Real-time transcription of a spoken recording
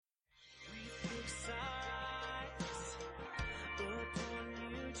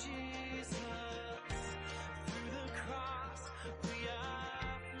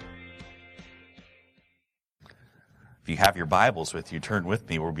you have your Bibles with you, turn with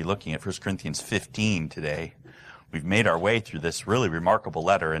me. We'll be looking at 1 Corinthians 15 today. We've made our way through this really remarkable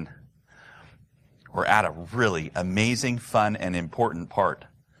letter, and we're at a really amazing, fun, and important part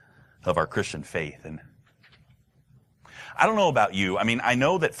of our Christian faith. And I don't know about you. I mean, I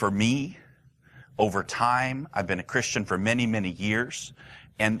know that for me, over time, I've been a Christian for many, many years,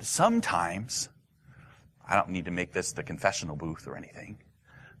 and sometimes, I don't need to make this the confessional booth or anything,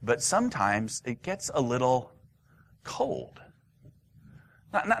 but sometimes it gets a little cold.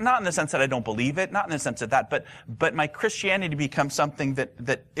 Not in the sense that I don't believe it, not in the sense of that, but my Christianity becomes something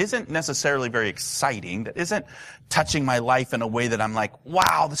that isn't necessarily very exciting, that isn't touching my life in a way that I'm like,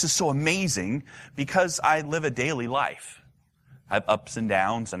 wow, this is so amazing, because I live a daily life. I have ups and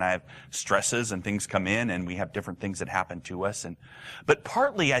downs, and I have stresses, and things come in, and we have different things that happen to us. But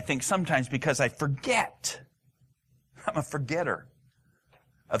partly, I think sometimes because I forget. I'm a forgetter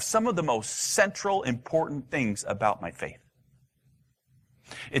of some of the most central, important things about my faith.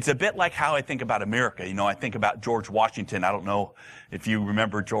 It's a bit like how I think about America. You know, I think about George Washington. I don't know if you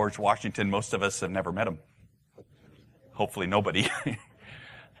remember George Washington. Most of us have never met him. Hopefully nobody.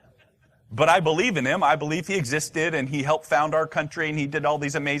 But I believe in him. I believe he existed, and he helped found our country, and he did all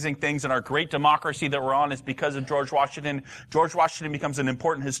these amazing things, and our great democracy that we're on is because of George Washington. George Washington becomes an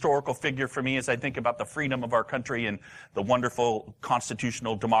important historical figure for me as I think about the freedom of our country and the wonderful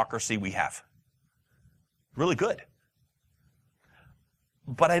constitutional democracy we have. Really good.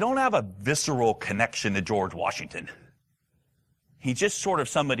 But I don't have a visceral connection to George Washington. He's just sort of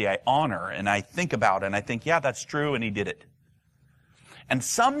somebody I honor, and I think about, and I think, yeah, that's true, and he did it. And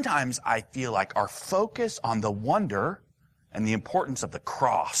sometimes I feel like our focus on the wonder and the importance of the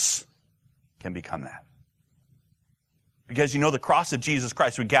cross can become that. Because you know the cross of Jesus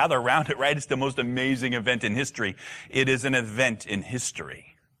Christ, we gather around it, right? It's the most amazing event in history. It is an event in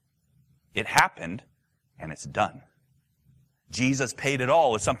history. It happened, and it's done. Jesus paid it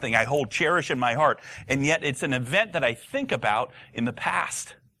all. It's something I hold, cherish in my heart. And yet it's an event that I think about in the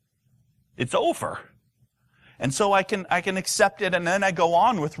past. It's over. And so I can accept it, and then I go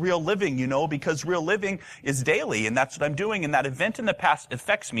on with real living, you know, because real living is daily, and that's what I'm doing. And that event in the past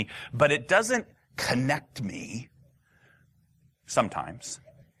affects me, but it doesn't connect me. Sometimes.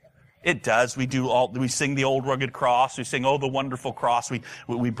 It does. We sing the old rugged cross. We sing, oh, the wonderful cross.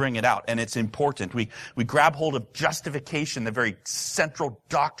 We bring it out, and it's important. We grab hold of justification, the very central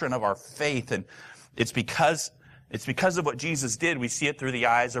doctrine of our faith, and it's because of what Jesus did. We see it through the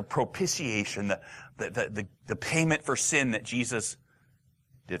eyes of propitiation, the payment for sin that Jesus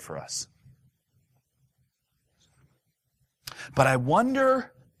did for us. But I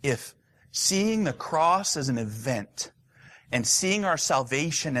wonder if seeing the cross as an event and seeing our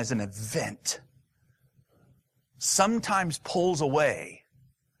salvation as an event sometimes pulls away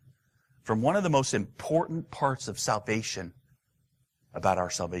from one of the most important parts of salvation about our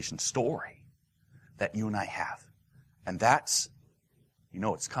salvation story that you and I have. And that's, you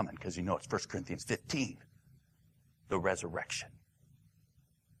know it's coming because you know it's 1 Corinthians 15, the resurrection.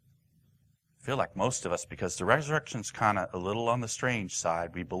 I feel like most of us, because the resurrection's kind of a little on the strange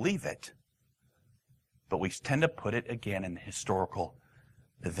side, we believe it, but we tend to put it again in the historical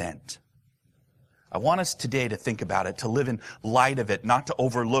event. I want us today to think about it, to live in light of it, not to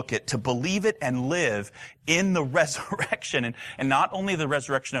overlook it, to believe it and live in the resurrection. And not only the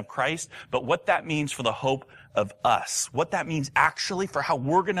resurrection of Christ, but what that means for the hope of us. What that means actually for how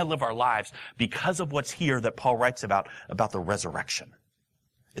we're going to live our lives because of what's here that Paul writes about the resurrection.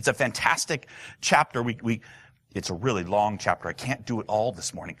 It's a fantastic chapter. It's a really long chapter. I can't do it all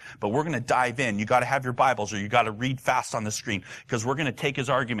this morning, but we're going to dive in. You got to have your Bibles, or you got to read fast on the screen, because we're going to take his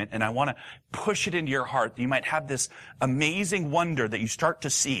argument, and I want to push it into your heart. You might have this amazing wonder that you start to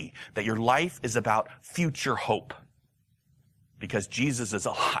see that your life is about future hope because Jesus is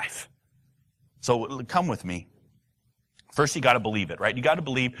alive. So come with me. First, you got to believe it, right? You got to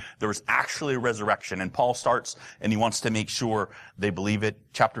believe there was actually a resurrection. And Paul starts, and he wants to make sure they believe it.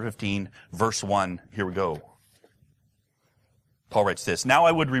 Chapter 15, verse 1. Here we go. Paul writes this, "Now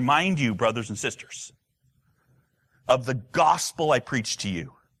I would remind you, brothers and sisters, of the gospel I preached to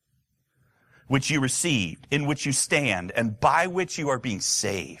you, which you received, in which you stand, and by which you are being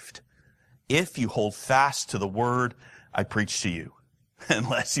saved, if you hold fast to the word I preached to you,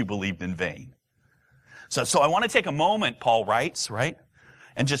 unless you believed in vain." So I want to take a moment, Paul writes, right,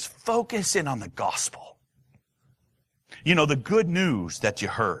 and just focus in on the gospel. You know, the good news that you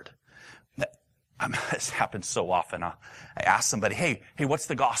heard. This happens so often. I ask somebody, hey, what's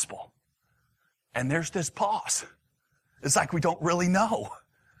the gospel? And there's this pause. It's like we don't really know.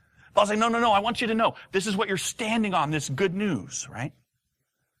 Paul's like, no, I want you to know. This is what you're standing on, this good news, right?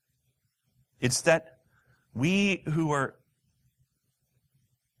 It's that We who are,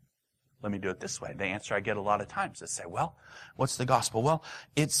 let me do it this way. The answer I get a lot of times is say, well, what's the gospel? Well,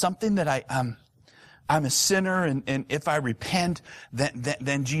 it's something that I'm a sinner, and if I repent,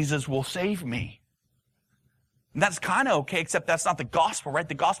 then Jesus will save me. And that's kind of okay, except that's not the gospel, right?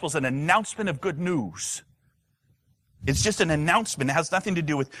 The gospel is an announcement of good news. It's just an announcement. It has nothing to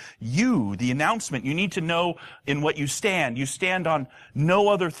do with you, the announcement. You need to know in what you stand. You stand on no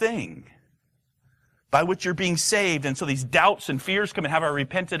other thing by which you're being saved. And so these doubts and fears come and have I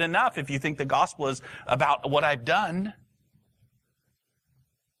repented enough if you think the gospel is about what I've done.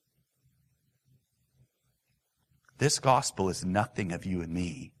 This gospel is nothing of you and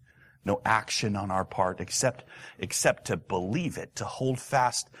me. No action on our part except to believe it, to hold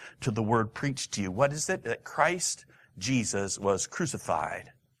fast to the word preached to you. What is it? That Christ Jesus was crucified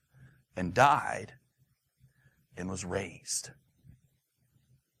and died and was raised.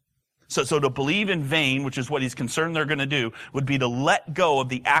 So to believe in vain, which is what he's concerned they're going to do, would be to let go of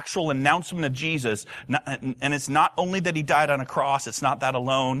the actual announcement of Jesus. And it's not only that he died on a cross, it's not that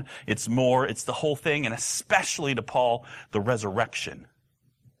alone, it's more, it's the whole thing, and especially to Paul, the resurrection.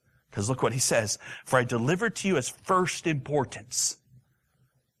 Because look what he says, for I delivered to you as first importance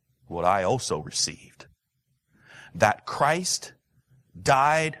what I also received. That Christ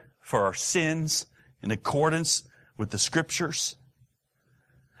died for our sins in accordance with the Scriptures,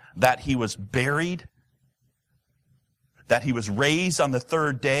 that he was buried, that he was raised on the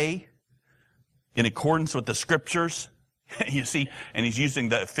third day in accordance with the Scriptures. You see, and he's using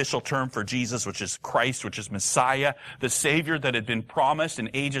the official term for Jesus, which is Christ, which is Messiah, the Savior that had been promised in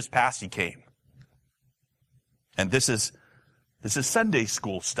ages past. He came. And this is Sunday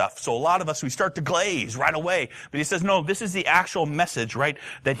school stuff. So a lot of us, we start to glaze right away. But he says, no, this is the actual message, right?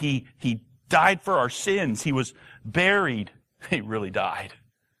 That he died for our sins. He was buried. He really died.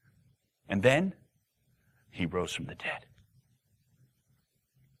 And then he rose from the dead.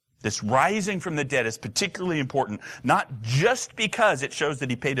 This rising from the dead is particularly important, not just because it shows that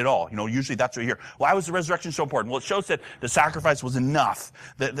he paid it all. You know, usually that's what we hear. Why was the resurrection so important? Well, it shows that the sacrifice was enough,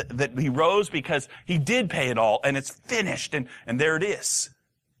 that he rose because he did pay it all, and it's finished, and there it is.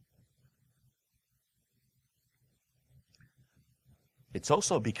 It's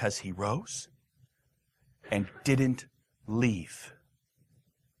also because he rose and didn't leave.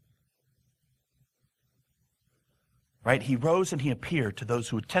 Right? He rose and he appeared to those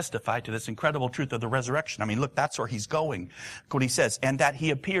who would testify to this incredible truth of the resurrection. I mean, look, that's where he's going. Look what he says. And that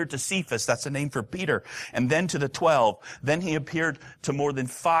he appeared to Cephas, that's the name for Peter, and then to the 12. Then he appeared to more than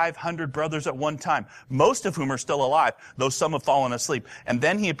 500 brothers at one time, most of whom are still alive, though some have fallen asleep. And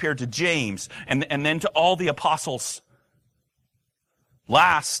then he appeared to James, and then to all the apostles.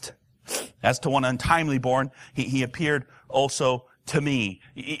 Last, as to one untimely born, he appeared also to me.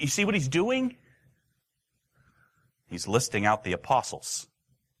 You see what he's doing? He's listing out the apostles,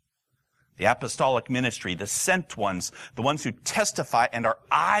 the apostolic ministry, the sent ones, the ones who testify and are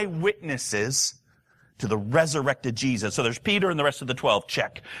eyewitnesses to the resurrected Jesus. So there's Peter and the rest of the 12,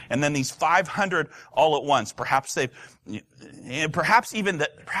 check. And then these 500 all at once. Perhaps even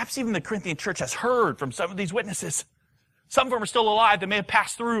the Corinthian church has heard from some of these witnesses. Some of them are still alive. They may have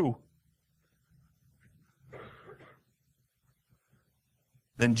passed through.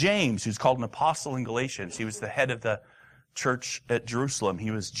 Then James, who's called an apostle in Galatians, he was the head of the church at Jerusalem. He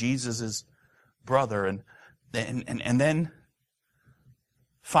was Jesus' brother. And then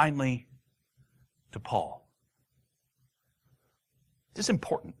finally to Paul. This is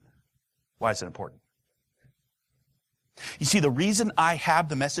important. Why is it important? You see, the reason I have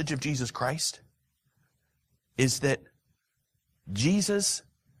the message of Jesus Christ is that Jesus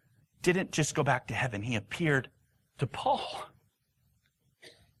didn't just go back to heaven. He appeared to Paul.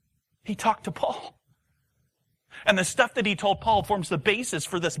 He talked to Paul. And the stuff that he told Paul forms the basis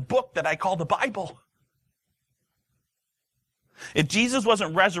for this book that I call the Bible. If Jesus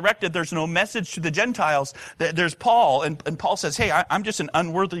wasn't resurrected, there's no message to the Gentiles. There's Paul, and Paul says, hey, I'm just an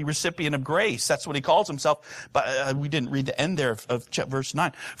unworthy recipient of grace. That's what he calls himself. But we didn't read the end there of verse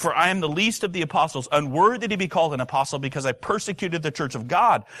 9. For I am the least of the apostles, unworthy to be called an apostle because I persecuted the church of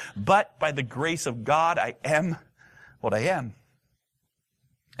God. But by the grace of God, I am what I am.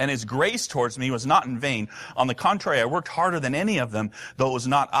 And his grace towards me was not in vain. On the contrary, I worked harder than any of them, though it was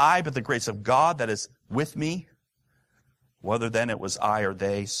not I, but the grace of God that is with me. Whether then it was I or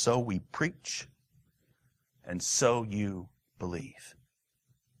they, so we preach, and so you believe.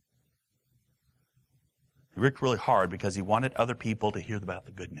 He worked really hard because he wanted other people to hear about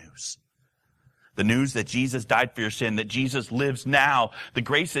the good news. The news that Jesus died for your sin, that Jesus lives now, the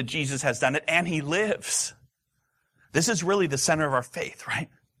grace that Jesus has done it, and he lives. This is really the center of our faith, right?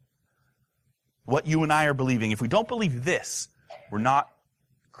 What you and I are believing. If we don't believe this, we're not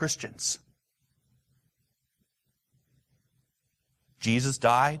Christians. Jesus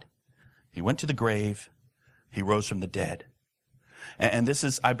died. He went to the grave. He rose from the dead. And this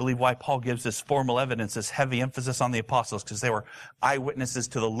is, I believe, why Paul gives this formal evidence, this heavy emphasis on the apostles, because they were eyewitnesses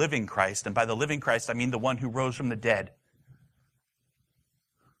to the living Christ. And by the living Christ, I mean the one who rose from the dead.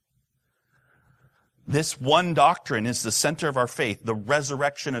 This one doctrine is the center of our faith, the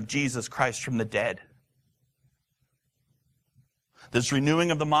resurrection of Jesus Christ from the dead. This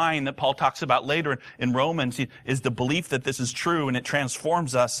renewing of the mind that Paul talks about later in Romans is the belief that this is true, and it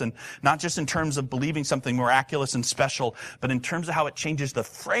transforms us, and not just in terms of believing something miraculous and special, but in terms of how it changes the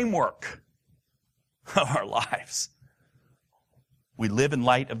framework of our lives. We live in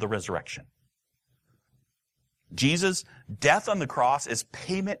light of the resurrection. Jesus' death on the cross is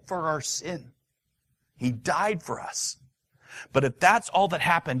payment for our sin. He died for us. But if that's all that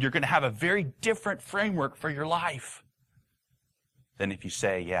happened, you're going to have a very different framework for your life than if you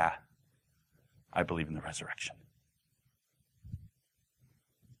say, yeah, I believe in the resurrection.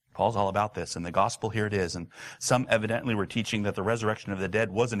 Paul's all about this, and the gospel, here it is. And some evidently were teaching that the resurrection of the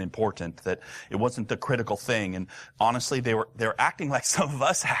dead wasn't important, that it wasn't the critical thing. And honestly, they're acting like some of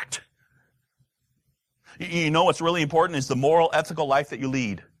us act. You know what's really important is the moral, ethical life that you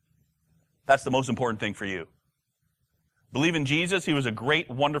lead. That's the most important thing for you. Believe in Jesus. He was a great,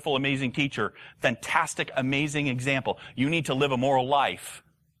 wonderful, amazing teacher. Fantastic, amazing example. You need to live a moral life.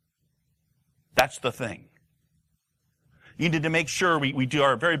 That's the thing. You need to make sure we do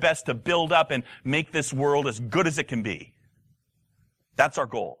our very best to build up and make this world as good as it can be. That's our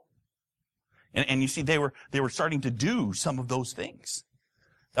goal. And you see, they were starting to do some of those things.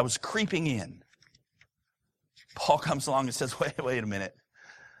 That was creeping in. Paul comes along and says, wait a minute.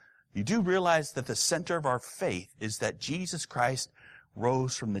 You do realize that the center of our faith is that Jesus Christ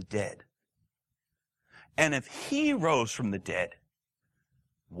rose from the dead. And if he rose from the dead,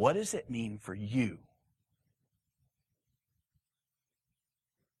 what does it mean for you?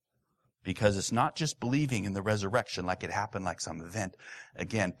 Because it's not just believing in the resurrection like it happened like some event.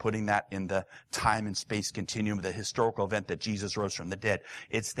 Again, putting that in the time and space continuum of the historical event that Jesus rose from the dead.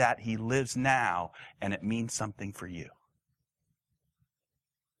 It's that he lives now, and it means something for you.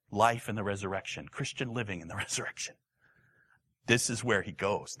 Life in the resurrection, Christian living in the resurrection. This is where he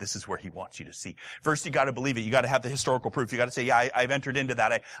goes. This is where he wants you to see. First, you got to believe it. You got to have the historical proof. You got to say, yeah, I've entered into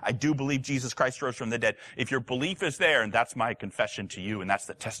that. I do believe Jesus Christ rose from the dead. If your belief is there, and that's my confession to you, and that's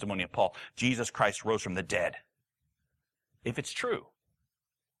the testimony of Paul, Jesus Christ rose from the dead. If it's true,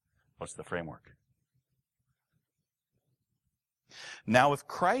 what's the framework? Now, if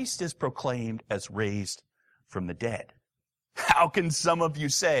Christ is proclaimed as raised from the dead, how can some of you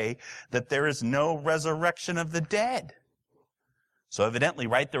say that there is no resurrection of the dead? So evidently,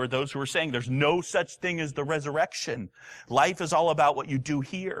 right, there were those who were saying there's no such thing as the resurrection. Life is all about what you do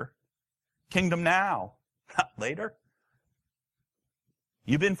here. Kingdom now, not later.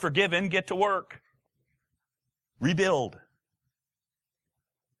 You've been forgiven, get to work. Rebuild.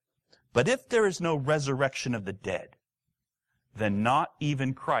 But if there is no resurrection of the dead, then not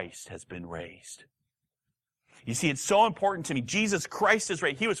even Christ has been raised. You see, it's so important to me. Jesus Christ is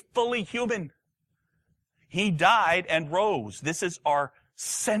raised. He was fully human. He died and rose. This is our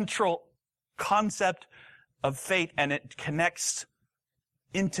central concept of faith, and it connects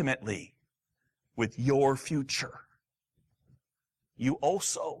intimately with your future. You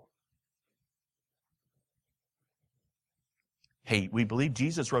also. Hey, we believe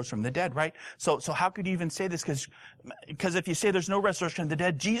Jesus rose from the dead, right? So how could you even say this? Because if you say there's no resurrection of the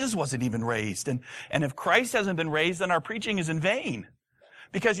dead, Jesus wasn't even raised. And if Christ hasn't been raised, then our preaching is in vain.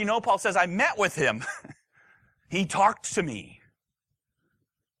 Because Paul says, I met with him. He talked to me.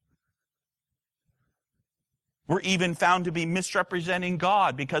 We're even found to be misrepresenting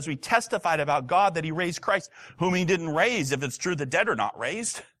God because we testified about God that he raised Christ, whom he didn't raise, if it's true the dead are not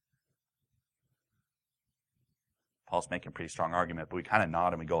raised. Paul's making a pretty strong argument, but we kind of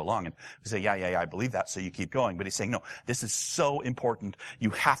nod and we go along and we say, yeah, I believe that, so you keep going. But he's saying, no, this is so important.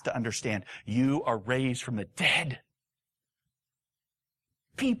 You have to understand, you are raised from the dead.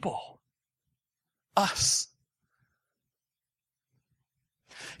 People. Us.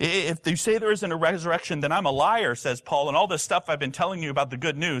 If you say there isn't a resurrection, then I'm a liar, says Paul, and all this stuff I've been telling you about the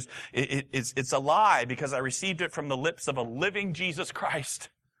good news, it's a lie because I received it from the lips of a living Jesus Christ.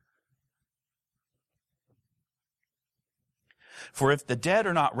 For if the dead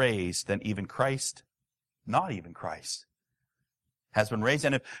are not raised, then even Christ, not even Christ, has been raised.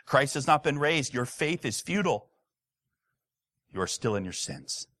 And if Christ has not been raised, your faith is futile. You are still in your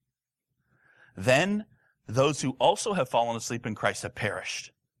sins. Then those who also have fallen asleep in Christ have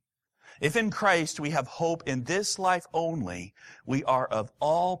perished. If in Christ we have hope in this life only, we are of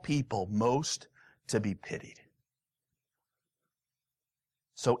all people most to be pitied.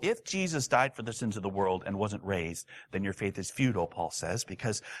 So if Jesus died for the sins of the world and wasn't raised, then your faith is futile, Paul says,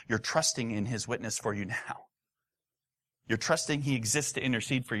 because you're trusting in his witness for you now. You're trusting he exists to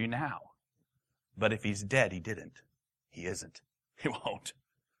intercede for you now. But if he's dead, he didn't. He isn't. He won't.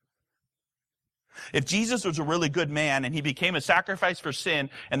 If Jesus was a really good man and he became a sacrifice for sin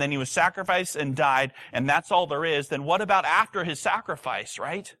and then he was sacrificed and died and that's all there is, then what about after his sacrifice,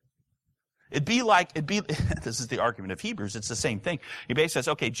 right? This is the argument of Hebrews, it's the same thing. He basically says,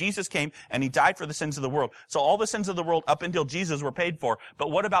 okay, Jesus came and he died for the sins of the world. So all the sins of the world up until Jesus were paid for.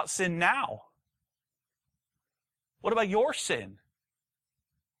 But what about sin now? What about your sin?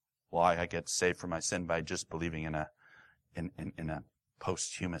 Well, I get saved from my sin by just believing in a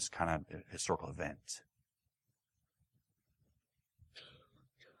posthumous kind of historical event.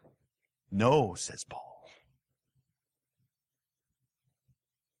 No, says Paul.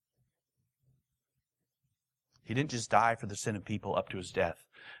 He didn't just die for the sin of people up to his death,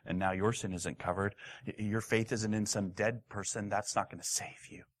 and now your sin isn't covered. Your faith isn't in some dead person. That's not going to save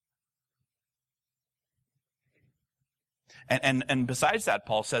you. And besides that,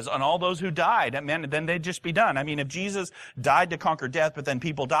 Paul says, on all those who died, man, then they'd just be done. I mean, if Jesus died to conquer death, but then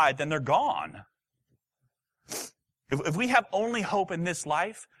people died, then they're gone. If we have only hope in this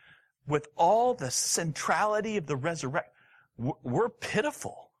life, with all the centrality of the resurrection, we're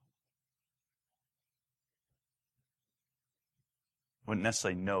pitiful. Wouldn't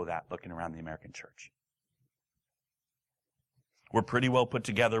necessarily know that looking around the American church. We're pretty well put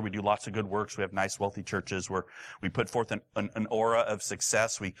together. We do lots of good works. We have nice, wealthy churches where we put forth an aura of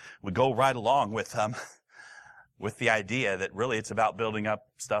success. We go right along with the idea that really it's about building up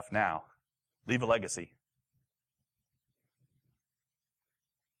stuff now. Leave a legacy.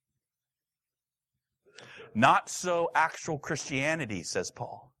 Not so actual Christianity, says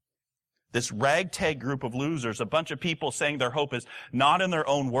Paul. This ragtag group of losers, a bunch of people saying their hope is not in their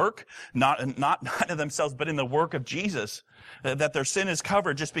own work, not in themselves, but in the work of Jesus. That their sin is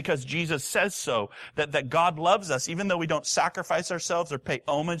covered just because Jesus says so. That God loves us, even though we don't sacrifice ourselves or pay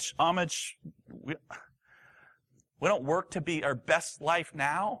homage. We don't work to be our best life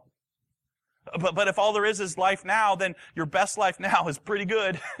now. But if all there is life now, then your best life now is pretty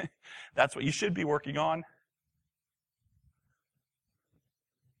good. That's what you should be working on.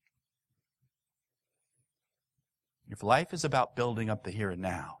 If life is about building up the here and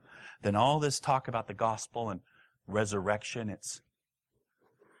now, then all this talk about the gospel and resurrection, it's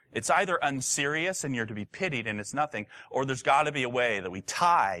either unserious and you're to be pitied and it's nothing, or there's got to be a way that we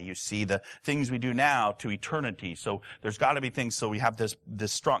tie, you see, the things we do now to eternity. So there's got to be things, so we have this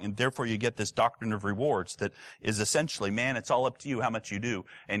strong, and therefore you get this doctrine of rewards that is essentially, man, it's all up to you how much you do,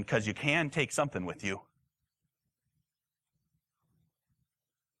 and because you can take something with you.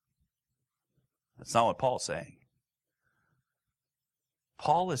 That's not what Paul's saying.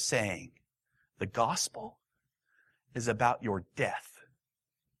 Paul is saying the gospel is about your death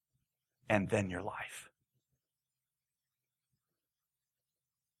and then your life.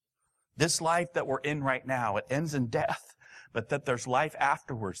 This life that we're in right now, it ends in death, but that there's life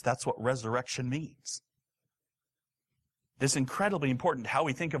afterwards. That's what resurrection means. This is incredibly important, how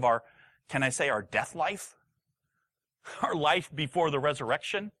we think of our death life? Our life before the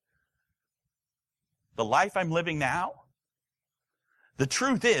resurrection? The life I'm living now? The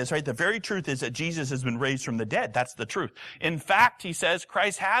truth is, right, the very truth is that Jesus has been raised from the dead. That's the truth. In fact, he says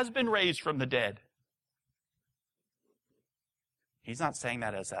Christ has been raised from the dead. He's not saying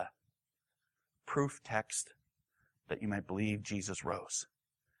that as a proof text that you might believe Jesus rose.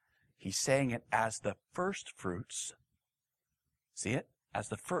 He's saying it as the first fruits. See it? As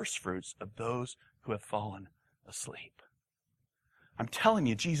the first fruits of those who have fallen asleep. I'm telling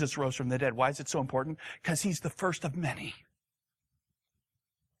you, Jesus rose from the dead. Why is it so important? Because he's the first of many.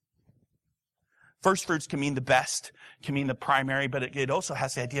 First fruits can mean the best, can mean the primary, but it also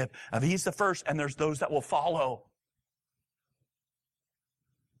has the idea of he's the first and there's those that will follow.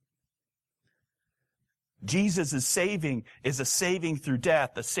 Jesus is a saving through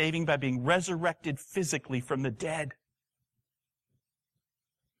death, a saving by being resurrected physically from the dead.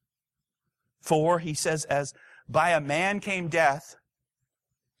 For, he says, as by a man came death,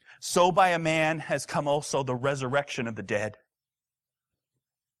 so by a man has come also the resurrection of the dead.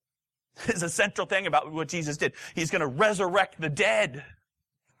 This is a central thing about what Jesus did. He's going to resurrect the dead.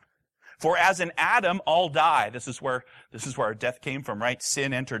 For as in Adam all die. This is where our death came from, right?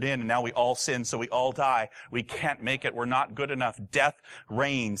 Sin entered in, and now we all sin, so we all die. We can't make it. We're not good enough. Death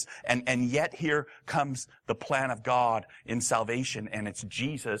reigns. And yet here comes the plan of God in salvation, and it's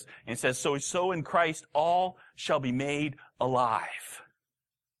Jesus. And it says, so in Christ all shall be made alive.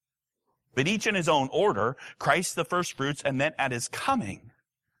 But each in his own order, Christ the first fruits, and then at his coming,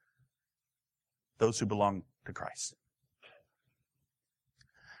 those who belong to Christ.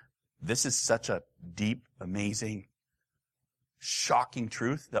 This is such a deep, amazing, shocking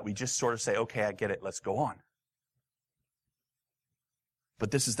truth that we just sort of say, okay, I get it, let's go on. But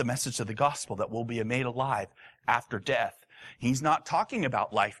this is the message of the gospel, that we'll be made alive after death. He's not talking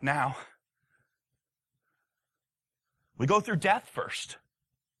about life now. We go through death first.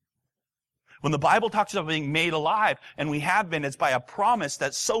 When the Bible talks about being made alive, and we have been, it's by a promise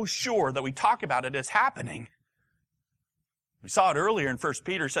that's so sure that we talk about it as happening. We saw it earlier in 1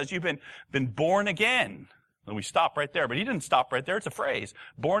 Peter. It says you've been born again. And we stop right there, but he didn't stop right there. It's a phrase.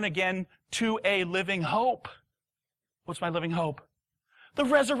 Born again to a living hope. What's my living hope? The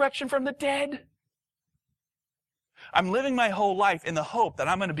resurrection from the dead. I'm living my whole life in the hope that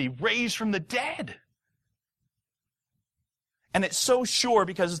I'm going to be raised from the dead. And it's so sure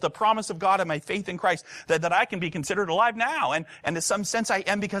because it's the promise of God and my faith in Christ that I can be considered alive now. And in some sense I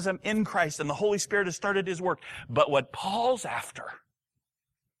am because I'm in Christ and the Holy Spirit has started his work. But what Paul's after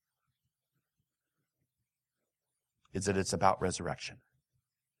is that it's about resurrection.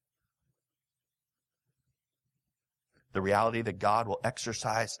 The reality that God will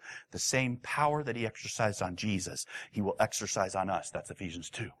exercise the same power that he exercised on Jesus, he will exercise on us. That's Ephesians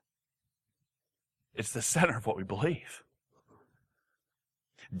 2. It's the center of what we believe.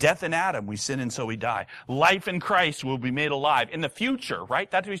 Death in Adam, we sin and so we die. Life in Christ will be made alive. In the future,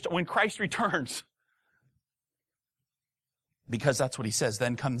 right? That's when Christ returns. Because that's what he says.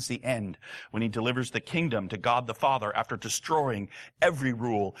 Then comes the end, when he delivers the kingdom to God the Father after destroying every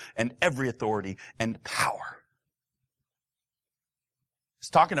rule and every authority and power. It's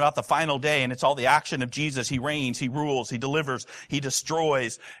talking about the final day, and it's all the action of Jesus. He reigns, he rules, he delivers, he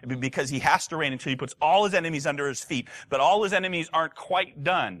destroys, because he has to reign until he puts all his enemies under his feet. But all his enemies aren't quite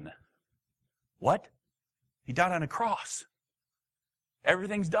done. What? He died on a cross.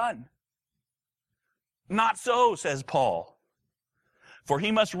 Everything's done. Not so, says Paul. For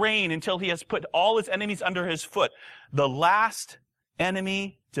he must reign until he has put all his enemies under his foot. The last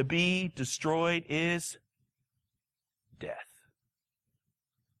enemy to be destroyed is death.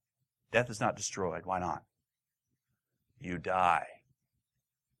 Death is not destroyed. Why not? You die.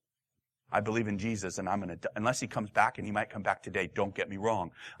 I believe in Jesus, and I'm going to die. Unless he comes back, and he might come back today. Don't get me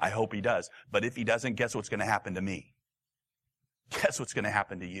wrong. I hope he does. But if he doesn't, guess what's going to happen to me? Guess what's going to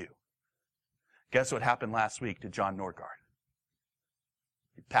happen to you? Guess what happened last week to John Nordgaard?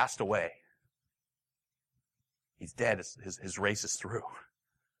 He passed away. He's dead. His race is through.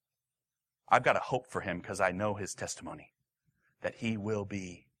 I've got a hope for him because I know his testimony, that he will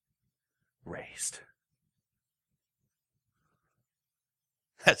be raised.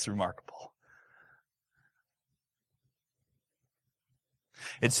 That's remarkable.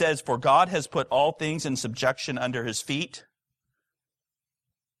 It says, for God has put all things in subjection under his feet.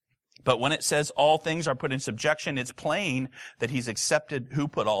 But when it says all things are put in subjection, it's plain that he's accepted who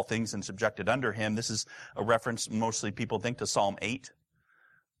put all things and subjected under him. This is a reference mostly people think to Psalm 8.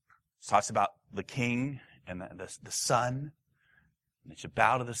 It talks about the king and the son. And they should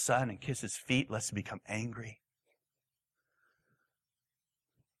bow to the Son and kiss his feet lest he become angry.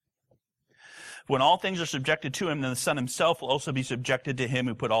 When all things are subjected to him, then the Son himself will also be subjected to him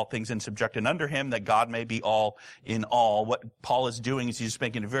who put all things in subjection under him, that God may be all in all. What Paul is doing is he's just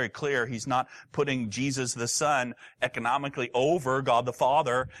making it very clear. He's not putting Jesus the Son economically over God the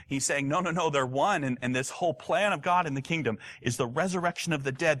Father. He's saying, no, they're one. And this whole plan of God in the kingdom is the resurrection of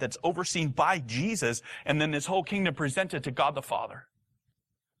the dead that's overseen by Jesus, and then this whole kingdom presented to God the Father.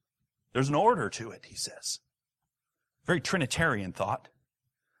 There's an order to it, he says. Very Trinitarian thought.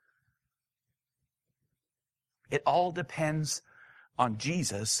 It all depends on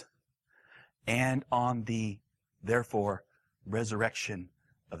Jesus and on the, therefore, resurrection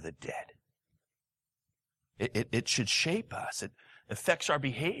of the dead. It should shape us. It affects our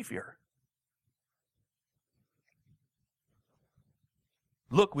behavior.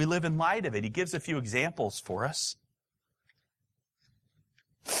 Look, we live in light of it. He gives a few examples for us.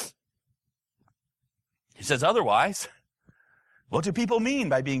 He says, otherwise, what do people mean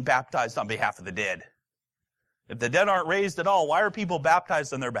by being baptized on behalf of the dead? If the dead aren't raised at all, why are people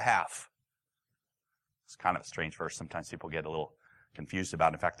baptized on their behalf? It's kind of a strange verse. Sometimes people get a little confused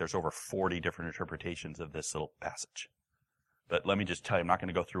about it. In fact, there's over 40 different interpretations of this little passage. But let me just tell you, I'm not going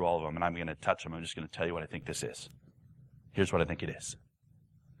to go through all of them, and I'm going to touch them. I'm just going to tell you what I think this is. Here's what I think it is.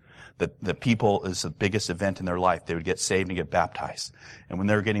 The people is the biggest event in their life. They would get saved and get baptized. And when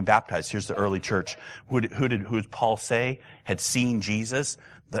they were getting baptized, here's the early church. Who did Paul say had seen Jesus?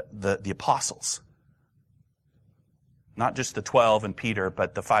 The apostles. Not just the 12 and Peter,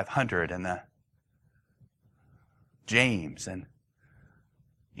 but the 500 and the James and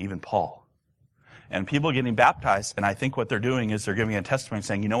even Paul. And people getting baptized, and I think what they're doing is they're giving a testimony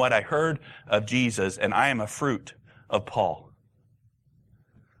saying, you know what, I heard of Jesus and I am a fruit of Paul.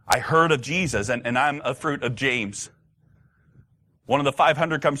 I heard of Jesus, and I'm a fruit of James. One of the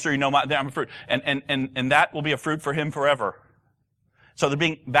 500 comes through, I'm a fruit. And that will be a fruit for him forever. So they're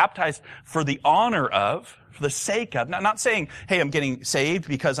being baptized for the honor of, for the sake of, not saying, hey, I'm getting saved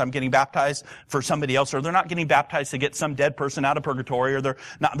because I'm getting baptized for somebody else, or they're not getting baptized to get some dead person out of purgatory, or they're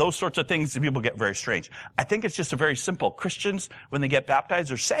not, those sorts of things that people get very strange. I think it's just a very simple. Christians, when they get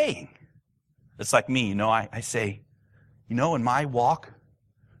baptized, are saying, it's like me, I say, in my walk,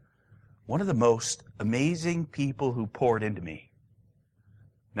 one of the most amazing people who poured into me,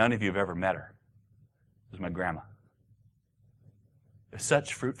 none of you have ever met her, was my grandma. There's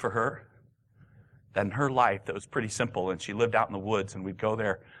such fruit for her that in her life that was pretty simple, and she lived out in the woods, and we'd go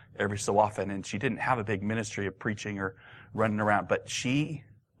there every so often, and she didn't have a big ministry of preaching or running around, but she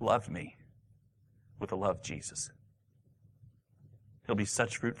loved me with the love of Jesus. He'll be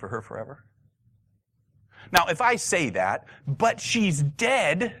such fruit for her forever. Now, if I say that, but she's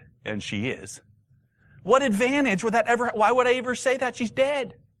dead, and she is, what advantage would that ever, why would I ever say that she's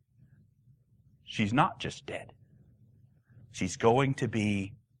dead? She's not just dead. She's going to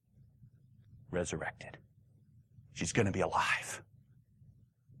be resurrected. She's going to be alive.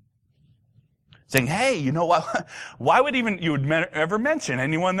 Saying, hey, you know what? Why would you would ever mention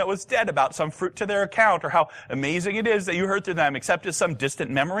anyone that was dead about some fruit to their account, or how amazing it is that you heard through them, except as some distant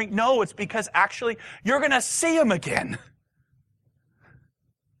memory? No, it's because actually you're going to see them again.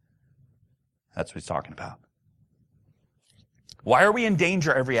 That's what he's talking about. Why are we in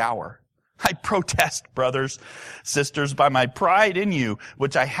danger every hour? I protest, brothers, sisters, by my pride in you,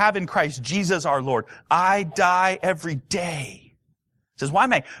 which I have in Christ Jesus our Lord. I die every day. He says, why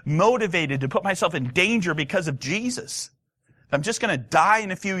am I motivated to put myself in danger because of Jesus? I'm just going to die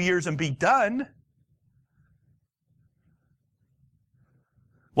in a few years and be done.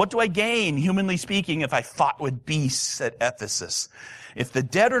 What do I gain, humanly speaking, if I fought with beasts at Ephesus? If the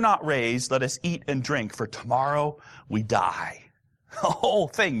dead are not raised, let us eat and drink, for tomorrow we die. The whole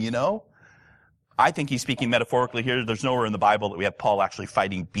thing, I think he's speaking metaphorically here. There's nowhere in the Bible that we have Paul actually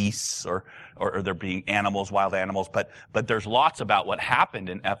fighting beasts or there being animals, wild animals, but there's lots about what happened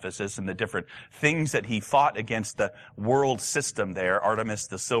in Ephesus and the different things that he fought against the world system there, Artemis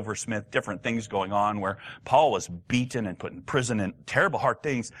the silversmith, different things going on where Paul was beaten and put in prison and terrible hard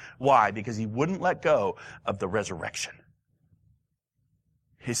things. Why? Because he wouldn't let go of the resurrection.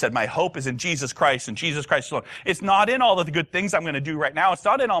 He said, my hope is in Jesus Christ and Jesus Christ alone. It's not in all of the good things I'm going to do right now. It's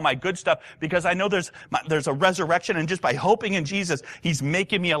not in all my good stuff, because I know there's a resurrection, and just by hoping in Jesus, he's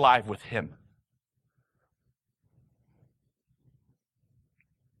making me alive with him.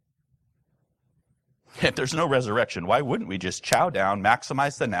 If there's no resurrection, why wouldn't we just chow down,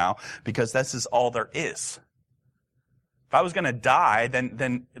 maximize the now, because this is all there is? If I was going to die,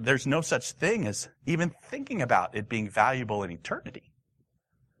 then there's no such thing as even thinking about it being valuable in eternity.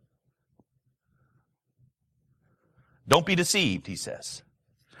 Don't be deceived, he says.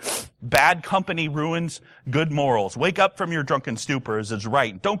 Bad company ruins good morals. Wake up from your drunken stupor, as is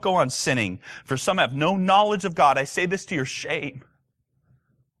right. Don't go on sinning, for some have no knowledge of God. I say this to your shame.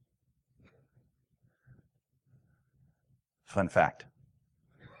 Fun fact.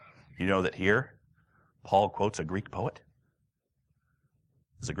 You know that here, Paul quotes a Greek poet?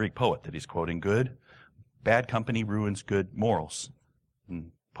 It's a Greek poet that he's quoting. Good, bad company ruins good morals. And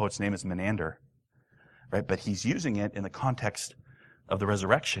the poet's name is Menander. Right? But he's using it in the context of the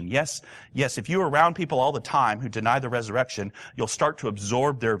resurrection. Yes, if you're around people all the time who deny the resurrection, you'll start to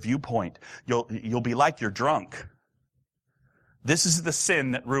absorb their viewpoint. You'll be like you're drunk. This is the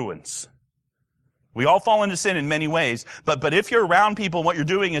sin that ruins. We all fall into sin in many ways, but if you're around people, what you're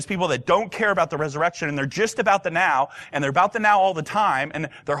doing is people that don't care about the resurrection, and they're just about the now, and they're about the now all the time, and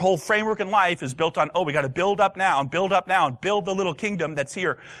their whole framework in life is built on, we got to build up now and build the little kingdom that's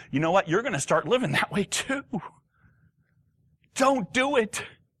here. You know what? You're going to start living that way too. Don't do it.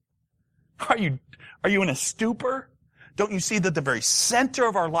 Are you in a stupor? Don't you see that the very center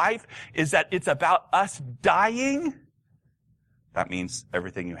of our life is that it's about us dying? That means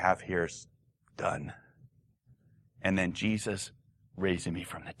everything you have here is done. And then Jesus raising me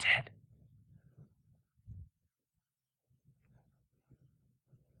from the dead.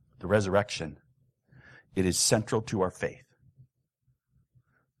 the resurrection, it is central to our faith.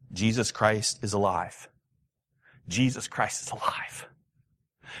 Jesus Christ is alive. Jesus Christ is alive.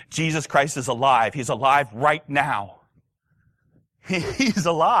 Jesus Christ is alive. He's alive right now. He's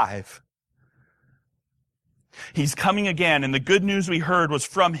alive. He's coming again, and the good news we heard was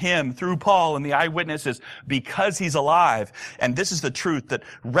from him, through Paul and the eyewitnesses, because he's alive. And this is the truth, that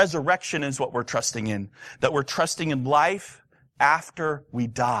resurrection is what we're trusting in, that we're trusting in life after we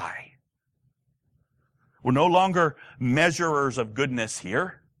die. We're no longer measurers of goodness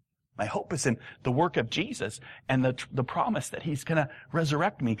here. My hope is in the work of Jesus and the promise that he's going to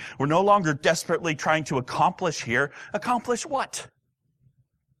resurrect me. We're no longer desperately trying to accomplish here. Accomplish what?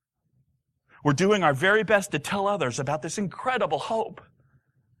 We're doing our very best to tell others about this incredible hope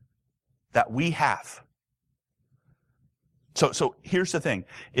that we have. So here's the thing.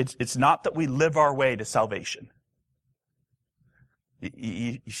 It's not that we live our way to salvation.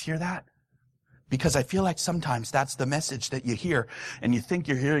 You hear that? Because I feel like sometimes that's the message that you hear and you think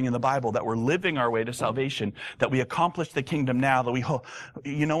you're hearing in the Bible, that we're living our way to salvation, that we accomplish the kingdom now, that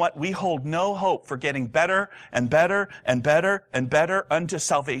you know what? We hold no hope for getting better and better and better and better unto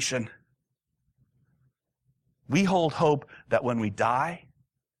salvation. We hold hope that when we die,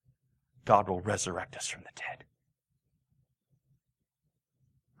 God will resurrect us from the dead.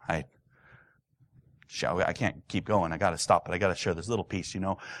 I can't keep going. I got to stop, but I got to share this little piece. You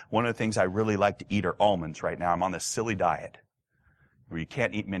know, one of the things I really like to eat are almonds right now. I'm on this silly diet where you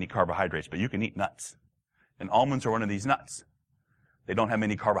can't eat many carbohydrates, but you can eat nuts. And almonds are one of these nuts. They don't have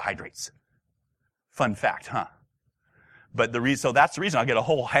many carbohydrates. Fun fact, huh? But so that's the reason I get a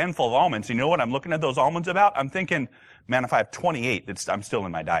whole handful of almonds. You know what I'm looking at those almonds about? I'm thinking, man, if I have 28, I'm still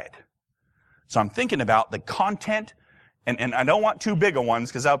in my diet. So I'm thinking about the content, and I don't want too big of ones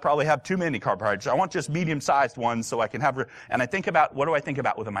because I'll probably have too many carbohydrates. I want just medium-sized ones so I can have, and I think about, what do I think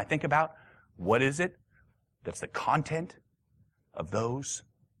about with them? I think about, what is it that's the content of those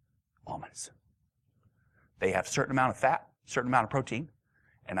almonds? They have a certain amount of fat, certain amount of protein,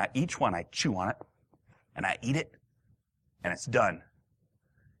 and each one I chew on it, and I eat it, and it's done.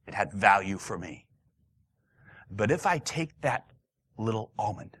 It had value for me. But if I take that little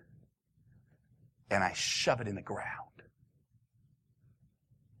almond and I shove it in the ground,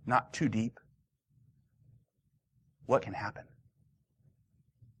 not too deep, what can happen?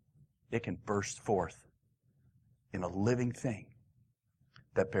 It can burst forth in a living thing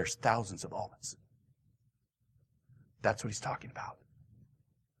that bears thousands of almonds. That's what he's talking about.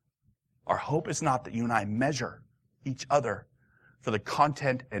 Our hope is not that you and I measure each other for the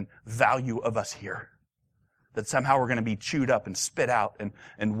content and value of us here. That somehow we're going to be chewed up and spit out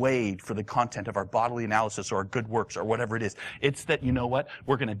and weighed for the content of our bodily analysis or our good works or whatever it is. It's that, you know what?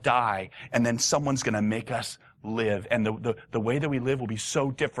 We're going to die and then someone's going to make us live. And the way that we live will be so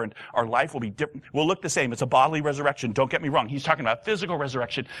different. Our life will be different. We'll look the same. It's a bodily resurrection. Don't get me wrong. He's talking about physical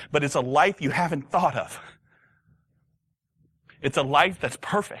resurrection, but it's a life you haven't thought of. It's a life that's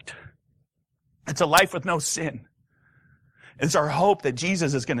perfect. It's a life with no sin. It's our hope that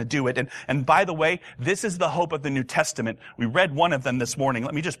Jesus is going to do it. And by the way, this is the hope of the New Testament. We read one of them this morning.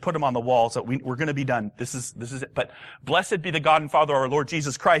 Let me just put them on the wall so we're going to be done. This is it. But blessed be the God and Father of our Lord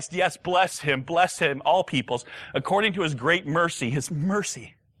Jesus Christ. Yes, bless him, all peoples, according to his great mercy, his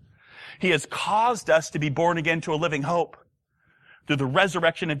mercy. He has caused us to be born again to a living hope through the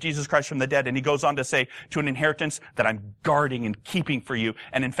resurrection of Jesus Christ from the dead. And he goes on to say, to an inheritance that I'm guarding and keeping for you.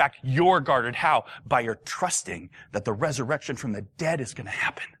 And in fact, you're guarded. How? By your trusting that the resurrection from the dead is going to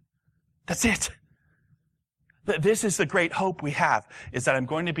happen. That's it. This is the great hope we have, is that I'm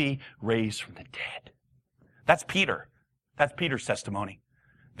going to be raised from the dead. That's Peter. That's Peter's testimony.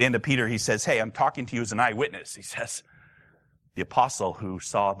 At the end of Peter, he says, hey, I'm talking to you as an eyewitness. He says, the apostle who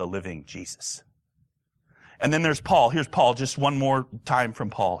saw the living Jesus. And then there's Paul. Here's Paul, just one more time from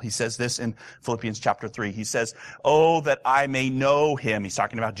Paul. He says this in Philippians chapter 3. He says, oh, that I may know him. He's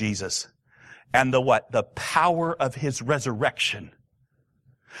talking about Jesus. And the what? The power of his resurrection.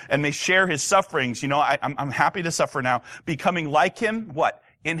 And may share his sufferings. You know, I'm happy to suffer now. Becoming like him, what?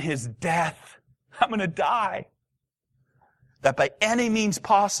 In his death. I'm going to die. That by any means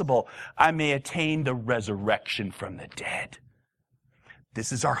possible, I may attain the resurrection from the dead.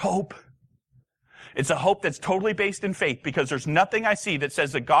 This is our hope. It's a hope that's totally based in faith, because there's nothing I see that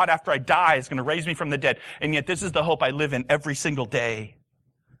says that God, after I die, is going to raise me from the dead. And yet this is the hope I live in every single day.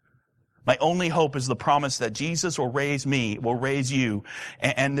 My only hope is the promise that Jesus will raise me, will raise you.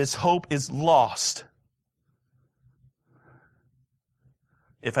 And this hope is lost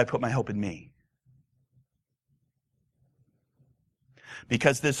if I put my hope in me.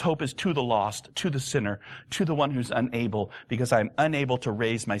 Because this hope is to the lost, to the sinner, to the one who's unable, because I'm unable to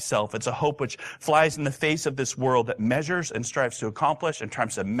raise myself. It's a hope which flies in the face of this world that measures and strives to accomplish and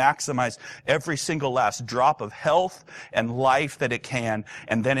tries to maximize every single last drop of health and life that it can,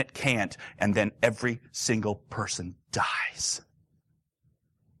 and then it can't, and then every single person dies.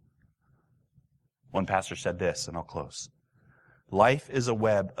 One pastor said this, and I'll close. Life is a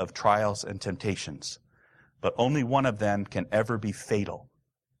web of trials and temptations, but only one of them can ever be fatal.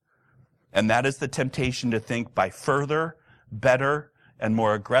 And that is the temptation to think by further, better, and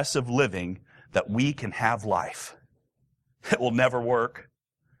more aggressive living that we can have life. It will never work.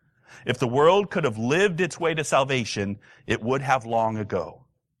 If the world could have lived its way to salvation, it would have long ago.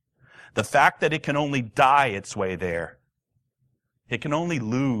 The fact that it can only die its way there, it can only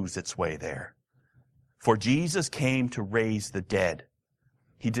lose its way there. For Jesus came to raise the dead.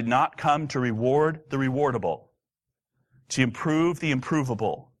 He did not come to reward the rewardable, to improve the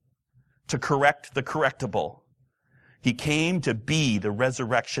improvable, to correct the correctable. He came to be the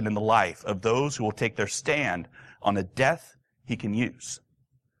resurrection and the life of those who will take their stand on a death he can use,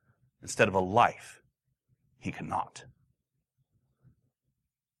 instead of a life he cannot.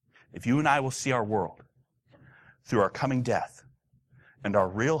 If you and I will see our world through our coming death and our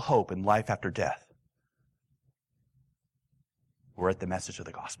real hope in life after death, we're at the message of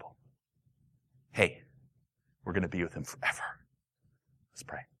the gospel. Hey, we're going to be with him forever. Let's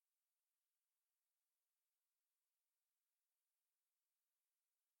pray.